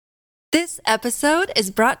This episode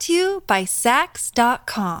is brought to you by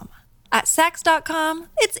Sax.com. At Sax.com,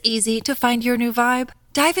 it's easy to find your new vibe.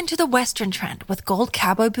 Dive into the Western trend with gold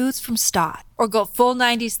cowboy boots from Stott, or go full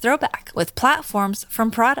 90s throwback with platforms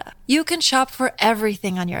from Prada. You can shop for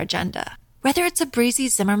everything on your agenda, whether it's a breezy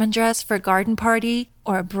Zimmermann dress for a garden party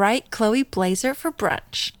or a bright Chloe blazer for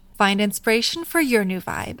brunch. Find inspiration for your new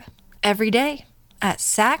vibe every day at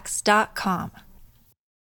Sax.com.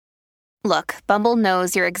 Look, Bumble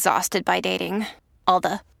knows you're exhausted by dating. All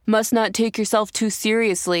the must not take yourself too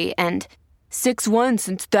seriously and 6'1"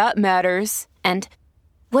 since that matters. And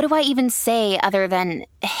what do I even say other than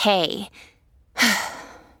hey?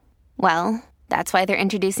 Well, that's why they're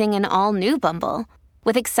introducing an all-new Bumble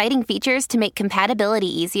with exciting features to make compatibility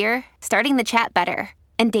easier, starting the chat better,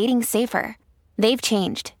 and dating safer. They've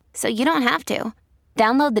changed, so you don't have to.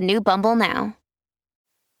 Download the new Bumble now.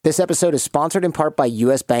 This episode is sponsored in part by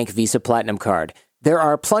U.S. Bank Visa Platinum Card. There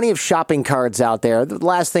are plenty of shopping cards out there. The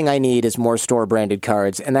last thing I need is more store-branded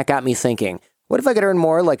cards, and that got me thinking, what if I could earn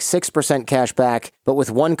more, like 6% cash back, but with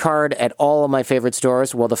one card at all of my favorite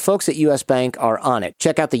stores? Well, the folks at U.S. Bank are on it.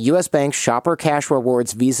 Check out the U.S. Bank Shopper Cash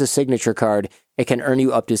Rewards Visa Signature Card. It can earn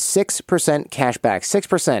you up to 6% cash back.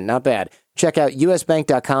 6%, not bad. Check out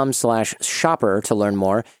usbank.com/shopper to learn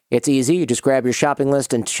more. It's easy. You just grab your shopping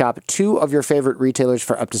list and shop two of your favorite retailers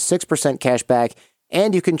for up to 6% cash back,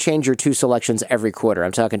 and you can change your two selections every quarter.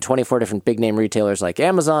 I'm talking 24 different big-name retailers like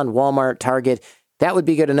Amazon, Walmart, Target. That would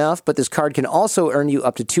be good enough, but this card can also earn you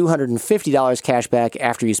up to $250 cash back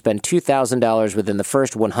after you spend $2,000 within the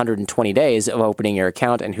first 120 days of opening your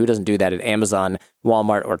account, and who doesn't do that at Amazon,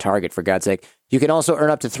 Walmart, or Target, for God's sake? You can also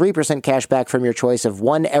earn up to 3% cash back from your choice of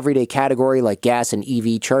one everyday category like gas and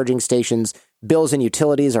EV charging stations, bills and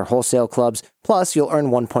utilities, or wholesale clubs. Plus, you'll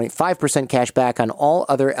earn 1.5% cash back on all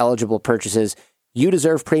other eligible purchases. You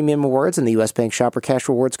deserve premium rewards, and the U.S. Bank Shopper Cash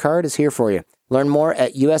Rewards card is here for you. Learn more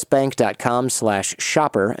at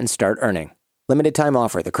usbank.com/shopper and start earning. Limited time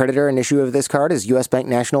offer. The creditor and issuer of this card is U.S. Bank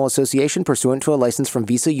National Association pursuant to a license from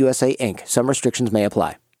Visa USA, Inc. Some restrictions may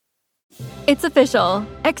apply. It's official.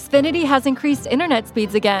 Xfinity has increased internet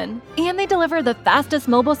speeds again, and they deliver the fastest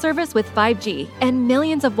mobile service with 5G and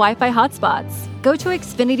millions of Wi-Fi hotspots. Go to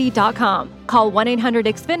Xfinity.com, call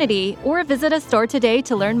 1-800-XFINITY, or visit a store today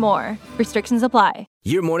to learn more. Restrictions apply.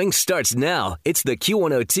 Your morning starts now. It's the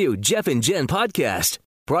Q102 Jeff and Jen podcast,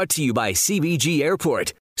 brought to you by CBG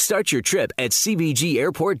Airport. Start your trip at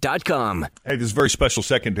CBGAirport.com. Hey, this is a very special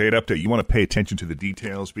second date update. You want to pay attention to the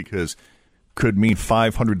details because could mean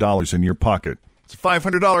 $500 in your pocket. It's a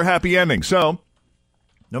 $500 happy ending. So,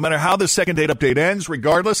 no matter how the second date update ends,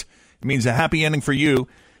 regardless, it means a happy ending for you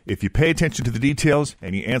if you pay attention to the details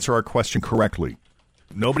and you answer our question correctly.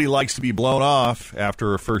 Nobody likes to be blown off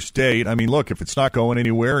after a first date. I mean, look, if it's not going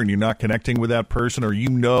anywhere and you're not connecting with that person, or you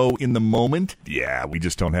know in the moment, yeah, we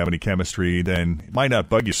just don't have any chemistry, then it might not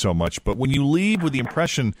bug you so much. But when you leave with the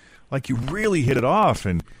impression like you really hit it off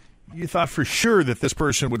and you thought for sure that this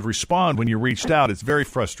person would respond when you reached out, it's very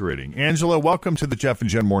frustrating. Angela, welcome to the Jeff and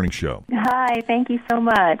Jen Morning Show. Hi, thank you so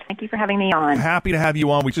much. Thank you for having me on. Happy to have you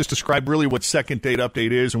on. We just described really what second date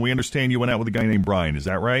update is, and we understand you went out with a guy named Brian. Is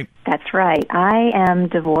that right? That's right. I am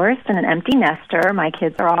divorced and an empty nester. My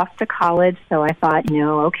kids are off to college, so I thought,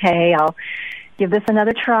 okay, I'll give this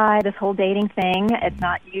another try, this whole dating thing. It's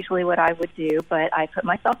not usually what I would do, but I put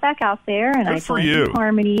myself back out there, and I joined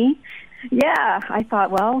eHarmony. Yeah, I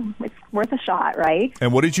thought, well, it's worth a shot, right?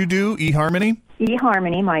 And what did you do, eHarmony?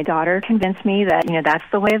 eHarmony. My daughter convinced me that, that's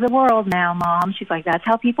the way of the world now, Mom. She's like, that's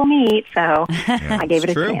how people meet. So I gave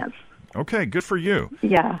it a chance. Okay, good for you.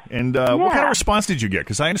 Yeah. And what kind of response did you get?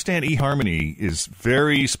 Because I understand eHarmony is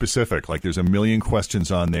very specific. Like, there's a million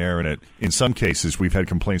questions on there, and in some cases, we've had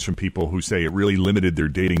complaints from people who say it really limited their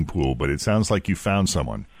dating pool, but it sounds like you found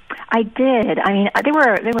someone. I did. I mean, there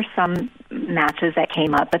were some matches that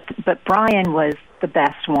came up, but Brian was the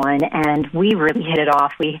best one, and we really hit it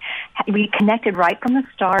off. We connected right from the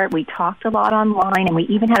start. We talked a lot online, and we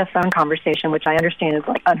even had a phone conversation, which I understand is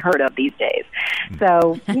like unheard of these days.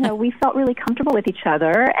 So, we felt really comfortable with each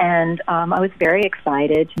other, and I was very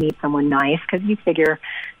excited to meet someone nice, because you figure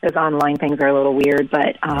those online things are a little weird,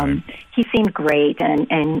 but he seemed great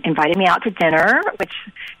and invited me out to dinner, which,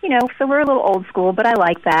 so we're a little old school, but I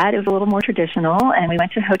like that. It was a little more traditional, and we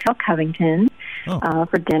went to Hotel Covington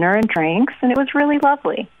for dinner and drinks, and it was really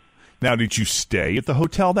lovely. Now, did you stay at the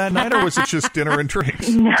hotel that night, or was it just dinner and drinks?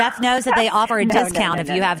 No. Beth knows that they offer a discount if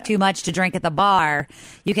you have too much to drink at the bar.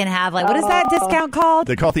 You can have, what is that discount called?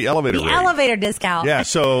 They call it the elevator rate. The elevator discount. Yeah,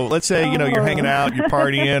 so let's say, you're hanging out, you're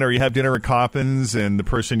partying, or you have dinner at Coppins, and the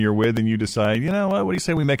person you're with, and you decide, what do you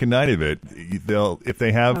say we make a night of it? If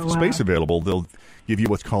they have space available, they'll give you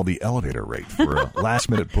what's called the elevator rate for a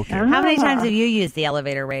last-minute booking. How many times have you used the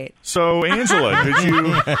elevator rate? So, Angela, did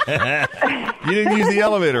you? You didn't use the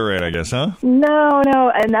elevator rate, I guess, huh?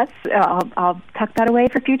 No, and that's I'll tuck that away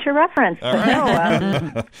for future reference. All But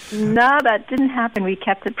right. no, that didn't happen. We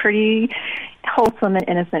kept it pretty wholesome and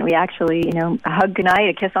innocent. We actually, a hug goodnight,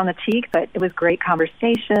 a kiss on the cheek, but it was great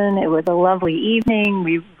conversation. It was a lovely evening.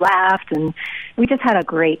 We laughed and we just had a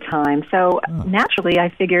great time. So naturally, I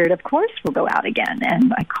figured, of course, we'll go out again.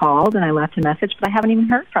 And I called and I left a message, but I haven't even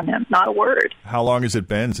heard from him. Not a word. How long has it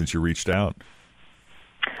been since you reached out?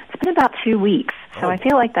 It's been about 2 weeks, so I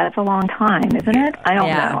feel like that's a long time, isn't it? I don't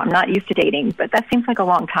know. I'm not used to dating, but that seems like a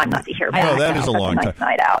long time not to hear back. Oh, that is a long nice time.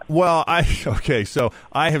 Night out. Well, so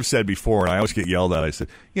I have said before, and I always get yelled at, I said,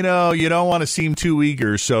 you don't want to seem too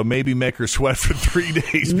eager, so maybe make her sweat for 3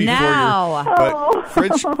 days before No. But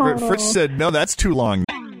Fritz said, no, that's too long.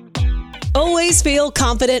 Always feel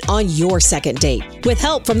confident on your second date. With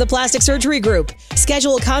help from the Plastic Surgery Group.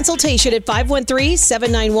 Schedule a consultation at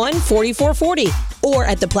 513-791-4440 or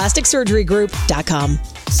at theplasticsurgerygroup.com.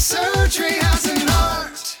 Surgery has an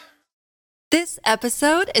art. This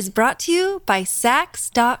episode is brought to you by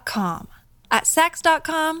Sax.com. At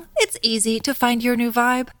Sax.com, it's easy to find your new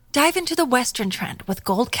vibe. Dive into the Western trend with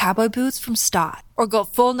gold cowboy boots from Stott, or go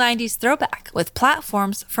full 90s throwback with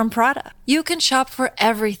platforms from Prada. You can shop for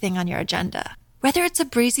everything on your agenda, whether it's a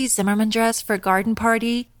breezy Zimmermann dress for a garden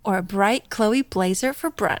party or a bright Chloe blazer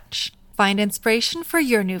for brunch. Find inspiration for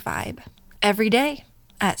your new vibe every day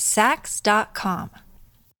at Sax.com.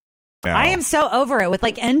 Now, I am so over it with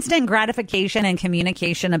instant gratification and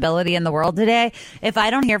communication ability in the world today. If I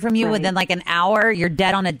don't hear from you within an hour, you're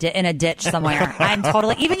dead on in a ditch somewhere. I'm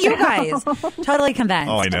totally, even you guys, totally convinced.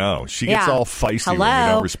 Oh, I know. She gets all feisty when we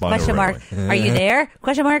Hello? don't respond Question to her mark. right away. Are you there?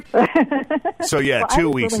 Question mark. So, yeah, 2 I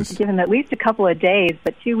was weeks willing is... to give him at least a couple of days,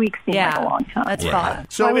 but 2 weeks seemed like a long time. That's Right. fine.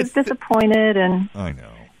 So I was disappointed and I know.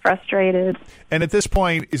 frustrated. And at this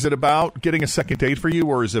point, is it about getting a second date for you,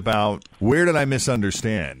 or is it about where did I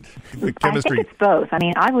misunderstand? The chemistry. I think it's both. I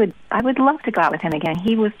mean, I would love to go out with him again.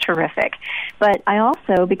 He was terrific. But I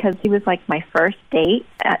also, because he was like my first date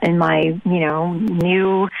in my,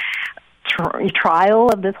 new trial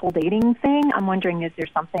of this whole dating thing, I'm wondering, is there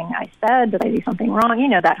something I said? Did I do something wrong?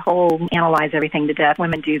 That whole analyze everything to death.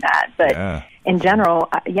 Women do that. But in general,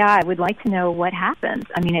 I would like to know what happened.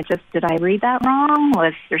 I mean, did I read that wrong?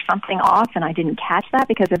 Was there something off and I didn't catch that?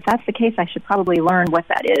 Because if that's the case, I should probably learn what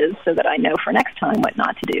that is so that I know for next time what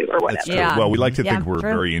not to do or whatever. That's true. Well, we like to think we're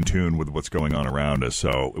very in tune with what's going on around us.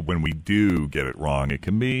 So when we do get it wrong, it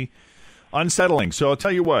can be unsettling. So I'll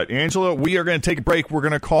tell you what, Angela, we are going to take a break. We're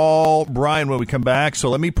going to call Brian when we come back. So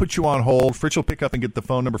let me put you on hold. Fritz will pick up and get the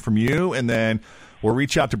phone number from you, and then we'll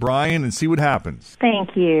reach out to Brian and see what happens.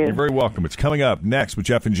 Thank you. You're very welcome. It's coming up next with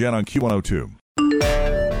Jeff and Jen on Q102.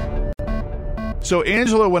 So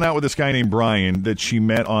Angela went out with this guy named Brian that she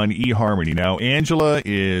met on eHarmony. Now, Angela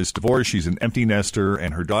is divorced. She's an empty nester,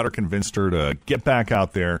 and her daughter convinced her to get back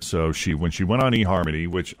out there. So when she went on eHarmony,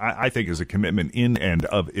 which I think is a commitment in and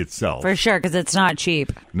of itself. For sure, because it's not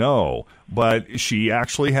cheap. No, but she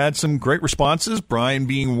actually had some great responses, Brian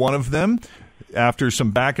being one of them. After some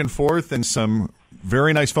back and forth and some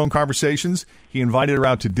very nice phone conversations, he invited her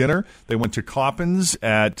out to dinner. They went to Coppin's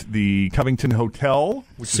at the Covington Hotel.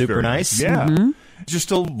 Which Super is very nice. Yeah. Mm-hmm.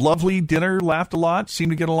 Just a lovely dinner, laughed a lot,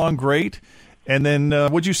 seemed to get along great. And then,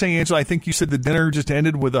 what'd you say, Angela? I think you said the dinner just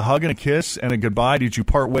ended with a hug and a kiss and a goodbye. Did you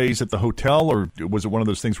part ways at the hotel, or was it one of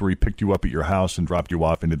those things where he picked you up at your house and dropped you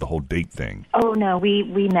off and did the whole date thing? Oh, no, we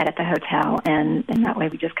met at the hotel, and that way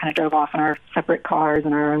we just kind of drove off in our separate cars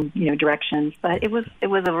and our own, directions. But it was a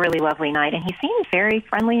really lovely night, and he seemed very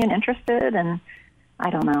friendly and interested, and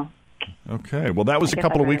I don't know. Okay, well, that was a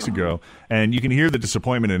couple of weeks ago, and you can hear the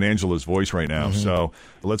disappointment in Angela's voice right now. So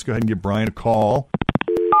let's go ahead and give Brian a call.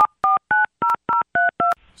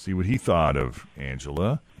 See what he thought of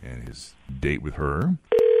Angela and his date with her.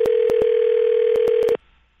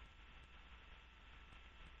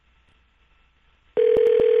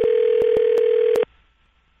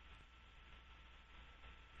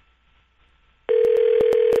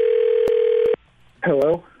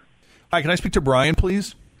 Hello? Hi, can I speak to Brian,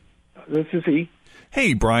 please? This is he.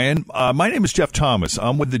 Hey, Brian. My name is Jeff Thomas.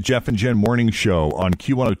 I'm with the Jeff and Jen Morning Show on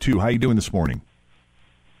Q102. How you doing this morning?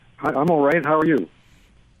 I'm all right. How are you?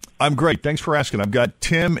 I'm great. Thanks for asking. I've got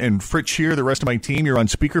Tim and Fritz here, the rest of my team. You're on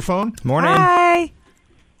speakerphone. Morning. Hi.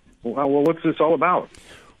 Well, what's this all about?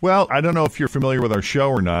 Well, I don't know if you're familiar with our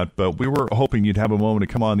show or not, but we were hoping you'd have a moment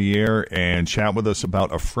to come on the air and chat with us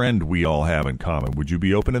about a friend we all have in common. Would you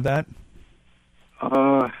be open to that?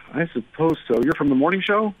 I suppose so. You're from the morning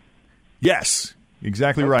show? Yes.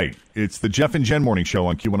 Exactly right. It's the Jeff and Jen Morning Show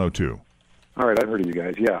on Q102. All right, I've heard of you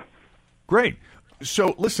guys. Yeah. Great.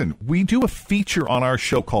 So, listen, we do a feature on our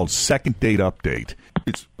show called Second Date Update.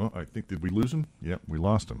 I think, did we lose him? Yep, we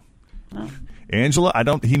lost him. Oh. Angela,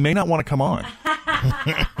 he may not want to come on.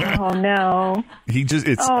 Oh, no.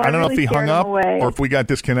 I don't know if he hung up or if we got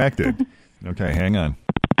disconnected. Okay, hang on.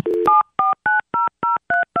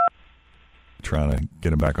 Trying to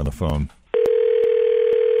get him back on the phone.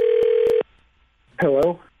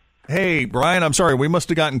 Hello? Hey, Brian, I'm sorry. We must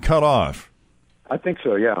have gotten cut off. I think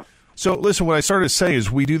so, yeah. So, listen, what I started to say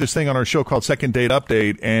is we do this thing on our show called Second Date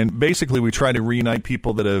Update, and basically we try to reunite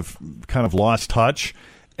people that have kind of lost touch.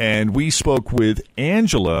 And we spoke with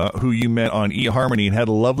Angela, who you met on eHarmony and had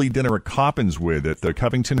a lovely dinner at Coppins with at the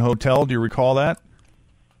Covington Hotel. Do you recall that?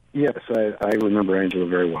 Yes, I remember Angela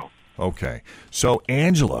very well. Okay. So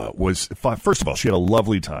Angela was, first of all, she had a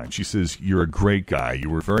lovely time. She says, you're a great guy. You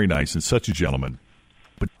were very nice and such a gentleman.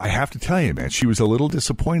 But I have to tell you, man, she was a little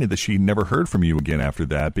disappointed that she never heard from you again after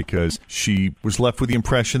that because she was left with the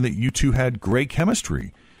impression that you two had great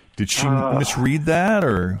chemistry. Did she misread that,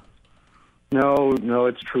 or? No,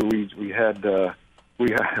 it's true. We had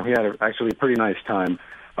actually a pretty nice time.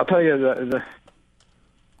 I'll tell you,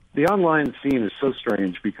 the online scene is so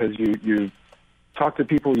strange because you talk to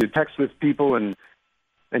people, you text with people, and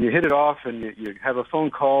you hit it off, and you have a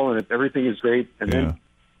phone call, and everything is great, and then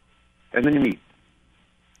you meet.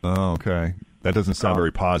 Oh, okay. That doesn't sound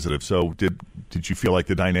very positive. So did you feel like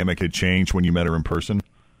the dynamic had changed when you met her in person?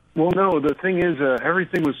 Well, no. The thing is,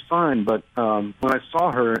 everything was fine, but when I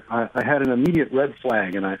saw her, I had an immediate red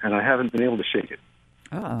flag, and I haven't been able to shake it.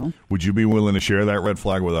 Oh. Would you be willing to share that red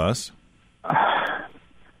flag with us?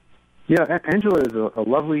 Yeah, Angela is a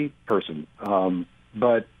lovely person,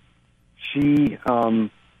 but she I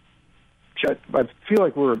feel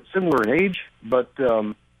like we're similar in age, but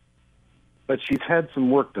she's had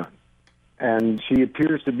some work done, and she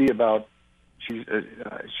appears to be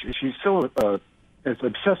she's still is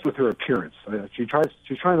obsessed with her appearance. She's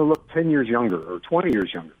trying to look 10 years younger or 20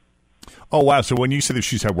 years younger. Oh, wow. So when you said that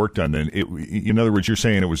she's had work done, then in other words, you're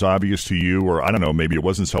saying it was obvious to you, or I don't know, maybe it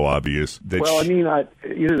wasn't so obvious. That I mean,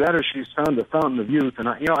 either that or she's found the fountain of youth, and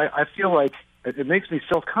I feel like it makes me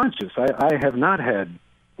self-conscious. I have not had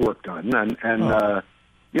work done, and I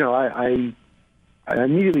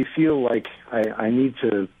immediately feel like I need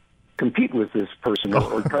to compete with this person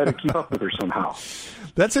or try to keep up with her somehow.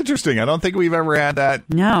 That's interesting. I don't think we've ever had that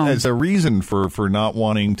as a reason for not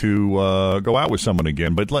wanting to go out with someone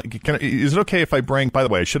again. But is it okay if I bring, by the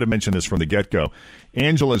way, I should have mentioned this from the get-go,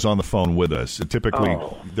 Angela's on the phone with us. Typically,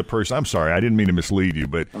 the person, I'm sorry, I didn't mean to mislead you,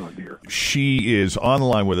 but she is on the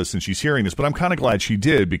line with us and she's hearing this. But I'm kind of glad she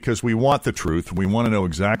did because we want the truth. We want to know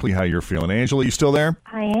exactly how you're feeling. Angela, you still there?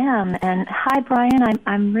 I am. And hi, Brian.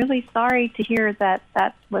 I'm really sorry to hear that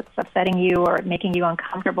that's what's upsetting you or making you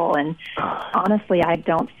uncomfortable. And honestly, I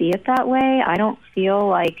don't see it that way. I don't feel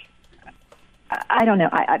like, I don't know.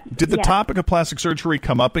 Did the topic of plastic surgery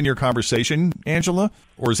come up in your conversation, Angela?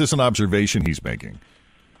 Or is this an observation he's making?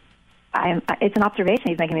 It's an observation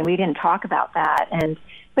he's making. I mean, we didn't talk about that.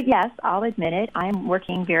 But yes, I'll admit it. I'm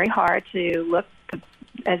working very hard to look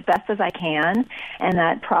as best as I can. And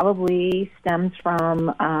that probably stems from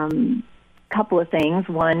a couple of things.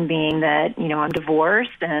 One being that, I'm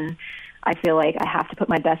divorced and I feel like I have to put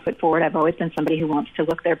my best foot forward. I've always been somebody who wants to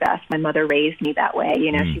look their best. My mother raised me that way.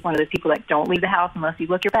 She's one of those people that don't leave the house unless you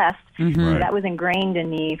look your best. Mm-hmm. Right. So that was ingrained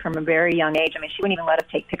in me from a very young age. I mean, she wouldn't even let us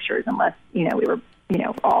take pictures unless, we were,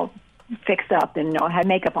 all fixed up and had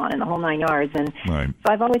makeup on and the whole 9 yards. And right.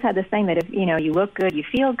 So I've always had this thing that if, you look good, you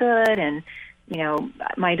feel good. And,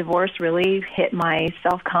 my divorce really hit my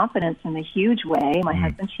self-confidence in a huge way. My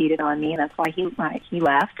husband cheated on me, and that's why he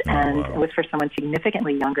left. It was for someone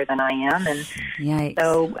significantly younger than I am. And Yikes.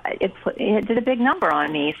 so it did a big number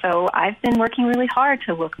on me. So I've been working really hard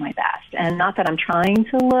to look my best. And not that I'm trying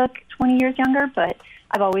to look 20 years younger, but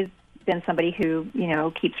I've always been somebody who,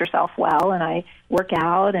 keeps herself well, and I work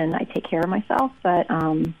out and I take care of myself. But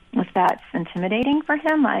if that's intimidating for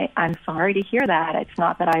him, I'm sorry to hear that. It's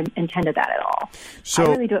not that I intended that at all. So, I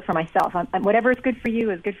really do it for myself. Whatever is good for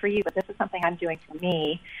you is good for you, but this is something I'm doing for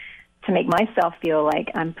me to make myself feel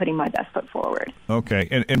like I'm putting my best foot forward. Okay.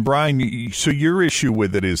 And Brian, so your issue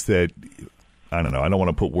with it is that, I don't know, I don't want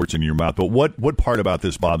to put words in your mouth, but what part about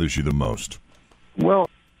this bothers you the most? Well,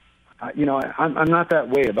 I'm not that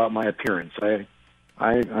way about my appearance.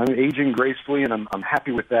 I'm aging gracefully, and I'm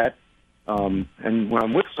happy with that. And when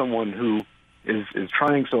I'm with someone who is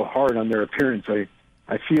trying so hard on their appearance,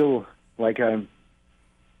 I feel like I'm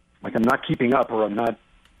not keeping up, or I'm not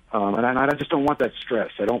And I just don't want that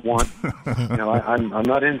stress. I don't want, I'm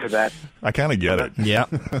not into that. I kind of get it. Yeah.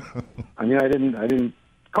 I mean, I didn't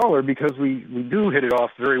call her because we do hit it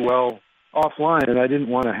off very well offline, and I didn't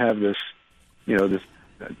want to have this,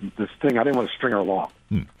 this thing. I didn't want to string her along.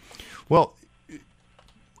 Well,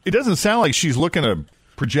 it doesn't sound like she's looking to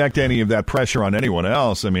project any of that pressure on anyone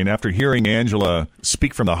else. I mean, after hearing Angela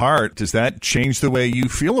speak from the heart, does that change the way you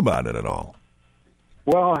feel about it at all?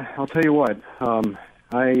 Well, I'll tell you what.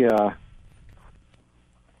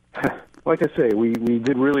 Like I say, we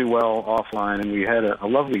did really well offline, and we had a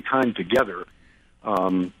lovely time together.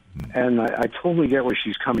 And I totally get where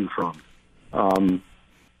she's coming from.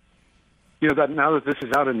 That now that this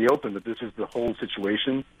is out in the open, that this is the whole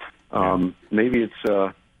situation, maybe it's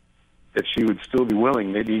if she would still be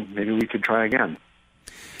willing, maybe we could try again.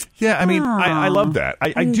 Yeah, I mean, I love that.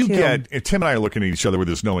 I do too. get, Tim and I are looking at each other with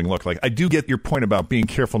this knowing look. Like, I do get your point about being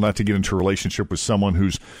careful not to get into a relationship with someone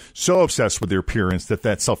who's so obsessed with their appearance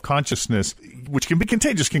that self-consciousness, which can be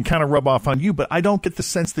contagious, can kind of rub off on you. But I don't get the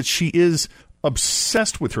sense that she is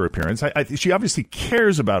obsessed with her appearance. She obviously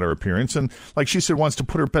cares about her appearance and, like she said, wants to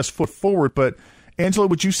put her best foot forward. But, Angela,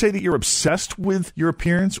 would you say that you're obsessed with your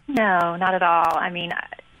appearance? No, not at all. I mean,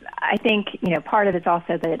 I think, part of it's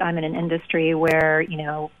also that I'm in an industry where,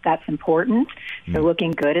 that's important. So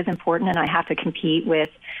looking good is important, and I have to compete with,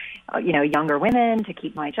 younger women to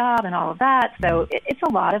keep my job and all of that. So it's a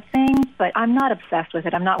lot of things, but I'm not obsessed with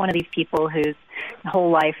it. I'm not one of these people whose whole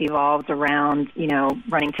life evolves around,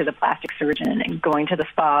 running to the plastic surgeon and going to the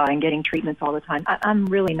spa and getting treatments all the time. I'm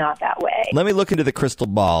really not that way. Let me look into the crystal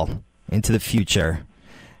ball, into the future.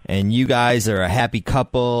 And you guys are a happy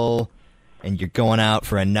couple, and you're going out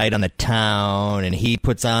for a night on the town, and he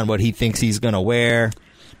puts on what he thinks he's going to wear.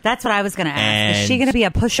 That's what I was going to ask. And is she going to be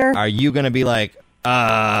a pusher? Are you going to be like,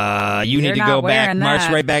 you need to go back,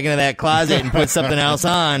 march right back into that closet and put something else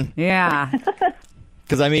on? Yeah.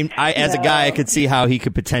 Because, I mean, as a guy, I could see how he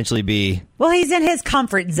could potentially be. Well, he's in his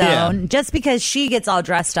comfort zone. Yeah. Just because she gets all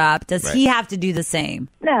dressed up, does he have to do the same?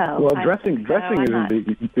 No. Well, dressing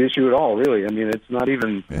isn't the issue at all, really. I mean, it's not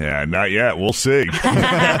even... Yeah, not yet. We'll see.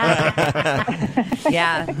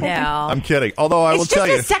 Yeah, no. I'm kidding. Although I will tell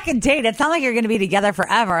you... It's just a second date. It's not like you're going to be together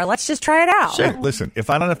forever. Let's just try it out. Hey, listen, if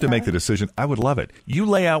I don't have to make the decision, I would love it. You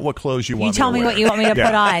lay out what clothes you want You tell me what you want me to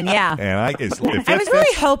put on, yeah. And I was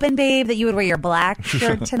really hoping, babe, that you would wear your black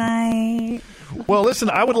shirt tonight. Well, listen,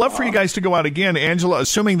 I would love for you guys to go out again. Angela,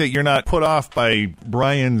 assuming that you're not put off by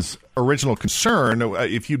Brian's original concern,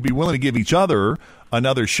 if you'd be willing to give each other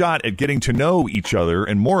another shot at getting to know each other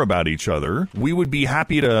and more about each other, we would be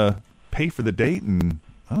happy to pay for the date and,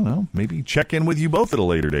 I don't know, maybe check in with you both at a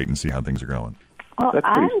later date and see how things are going. Well,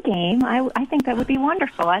 I'm game. I think that would be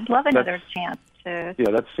wonderful. I'd love another chance to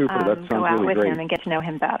that's super. That sounds go out really with great. him and get to know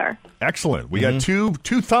him better. Excellent. We got two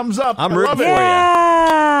thumbs up. I'm I rooting love for it. you.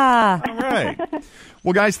 Yeah. All right.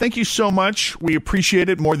 Well, guys, thank you so much. We appreciate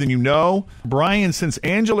it more than you know. Brian, since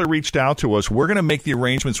Angela reached out to us, we're going to make the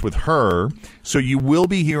arrangements with her. So you will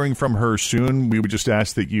be hearing from her soon. We would just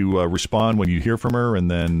ask that you respond when you hear from her, and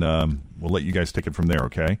then we'll let you guys take it from there,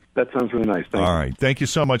 okay? That sounds really nice. Thanks. All right. Thank you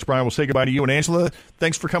so much, Brian. We'll say goodbye to you. And Angela,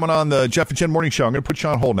 thanks for coming on the Jeff and Jen Morning Show. I'm going to put you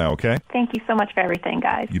on hold now, okay? Thank you so much for everything,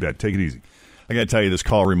 guys. You bet. Take it easy. I got to tell you, this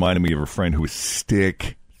call reminded me of a friend who is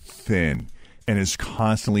stick thin and is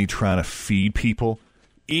constantly trying to feed people.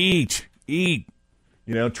 Eat.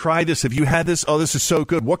 Try this. Have you had this? Oh, this is so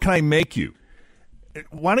good. What can I make you?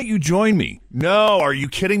 Why don't you join me? No, are you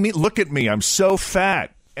kidding me? Look at me. I'm so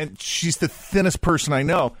fat. And she's the thinnest person I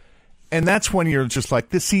know. And that's when you're just like,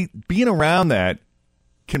 being around that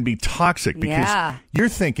can be toxic because you're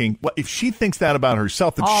thinking, well, if she thinks that about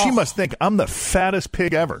herself, then she must think I'm the fattest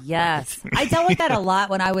pig ever. Yes. I dealt with that a lot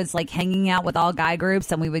when I was like hanging out with all guy groups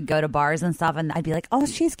and we would go to bars and stuff and I'd be like, oh,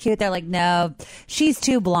 she's cute. They're like, no, she's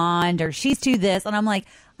too blonde or she's too this. And I'm like,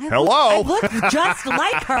 I look just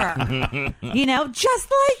like her.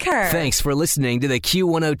 Just like her. Thanks for listening to the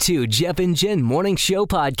Q102 Jeff and Jen Morning Show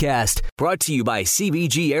podcast, brought to you by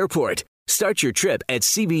CBG Airport. Start your trip at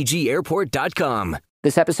CBGAirport.com.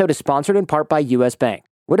 This episode is sponsored in part by U.S. Bank.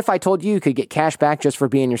 What if I told you could get cash back just for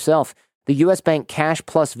being yourself? The U.S. Bank Cash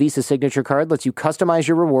Plus Visa Signature Card lets you customize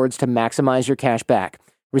your rewards to maximize your cash back.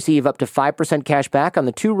 Receive up to 5% cash back on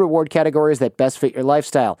the 2 reward categories that best fit your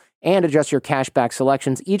lifestyle and adjust your cash back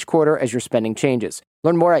selections each quarter as your spending changes.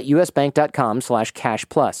 Learn more at usbank.com/cash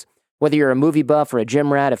plus. Whether you're a movie buff or a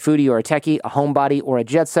gym rat, a foodie or a techie, a homebody or a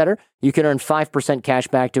jet setter, you can earn 5% cash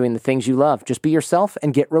back doing the things you love. Just be yourself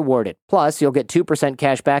and get rewarded. Plus, you'll get 2%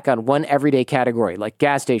 cash back on one everyday category like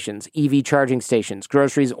gas stations, EV charging stations,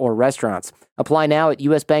 groceries, or restaurants. Apply now at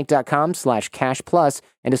usbank.com/cash plus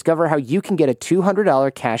and discover how you can get a $200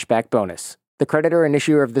 cash back bonus. The creditor and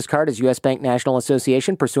issuer of this card is U.S. Bank National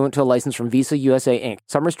Association, pursuant to a license from Visa USA, Inc.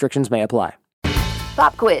 Some restrictions may apply.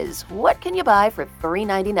 Pop quiz. What can you buy for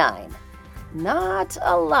 $3.99? Not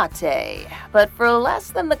a latte. But for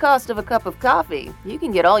less than the cost of a cup of coffee, you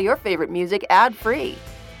can get all your favorite music ad-free.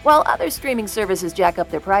 While other streaming services jack up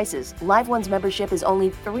their prices, Live One's membership is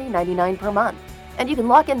only $3.99 per month. And you can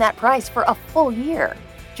lock in that price for a full year.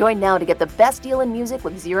 Join now to get the best deal in music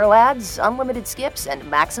with 0 ads, unlimited skips, and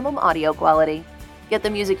maximum audio quality. Get the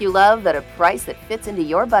music you love at a price that fits into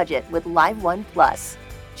your budget with Live One Plus.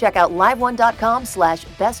 Check out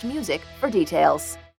liveone.com/bestmusic for details.